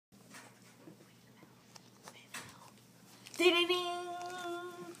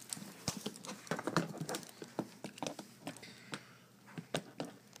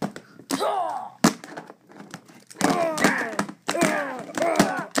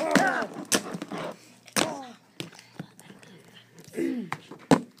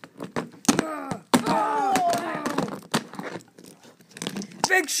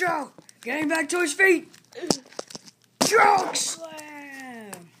Big Show getting back to his feet. Choke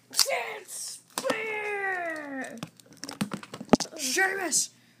slam. Sit spear.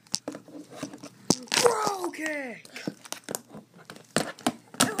 Sheamus. Bro kick.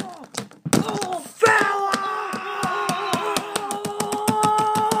 Oh, Fella.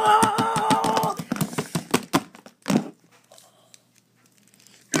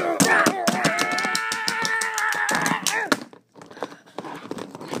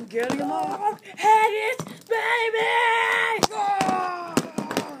 Getting him off. hit it, baby! Oh.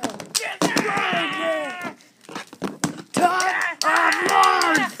 Top of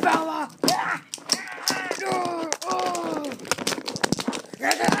Lord, fella.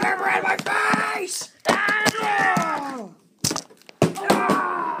 Get the camera out of my face!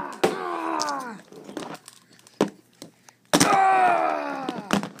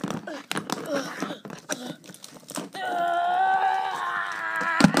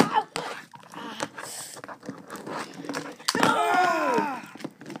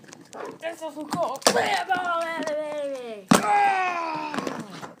 That's also called clear ball out of baby!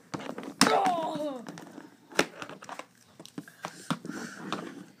 Oh.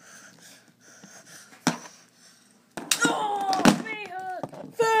 Oh,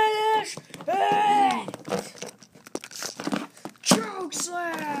 finish it! Choke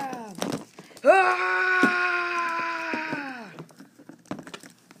slam!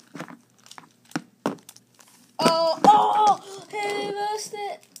 Oh, he missed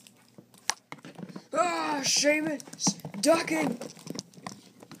it. Sheamus ducking.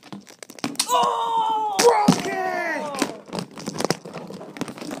 Oh! Bro kick!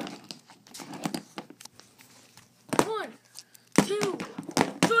 1, 2,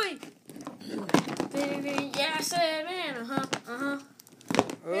 3. Baby, yes, man.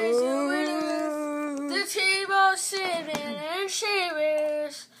 Here's the winner. The team of Simon and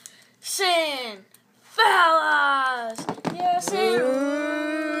Sheamus. Sin, fellas. Yes,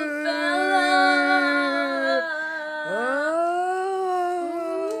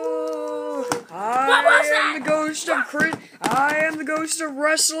 I am the ghost of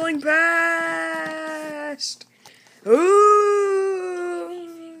wrestling past. Ooh.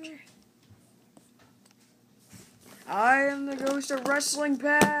 I am the ghost of wrestling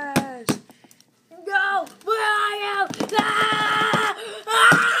past. Go where I am.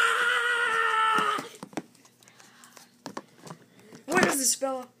 What is this,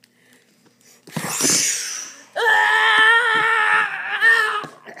 fella?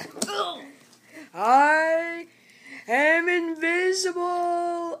 I am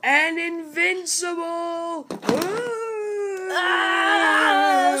invisible and invincible.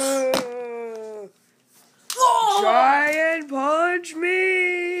 Try and punch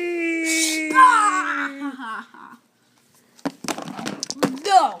me.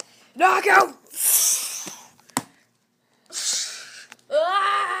 No. Knockout.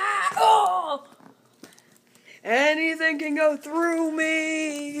 Oh. Anything can go through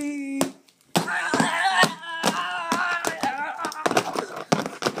me.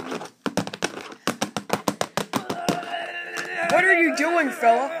 What are you doing,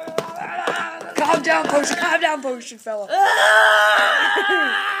 fella? Calm down, potion, fella.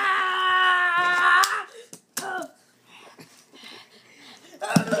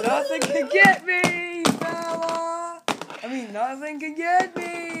 Nothing can get me, fella. I mean, nothing can get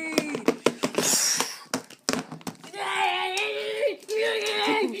me.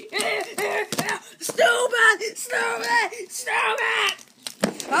 Stupid!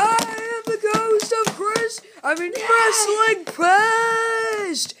 I am the ghost of wrestling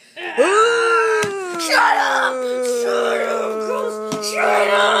past. Shut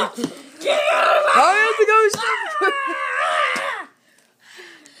up! Get out of my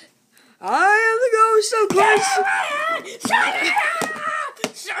I am the ghost of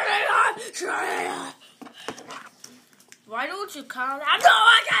Shut it up! Why don't you calm down? No,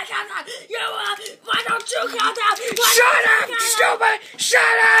 I can't calm down! Why don't you calm down? Shut up, stupid! Shut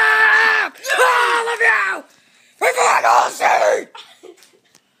up! All of you! Before I all see!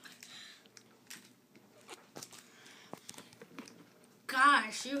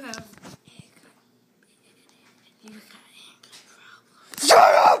 Gosh, you got anger problems.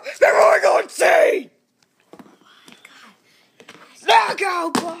 Shut up! Before I go insane! Oh my God.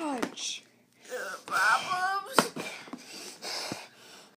 Knockout punch!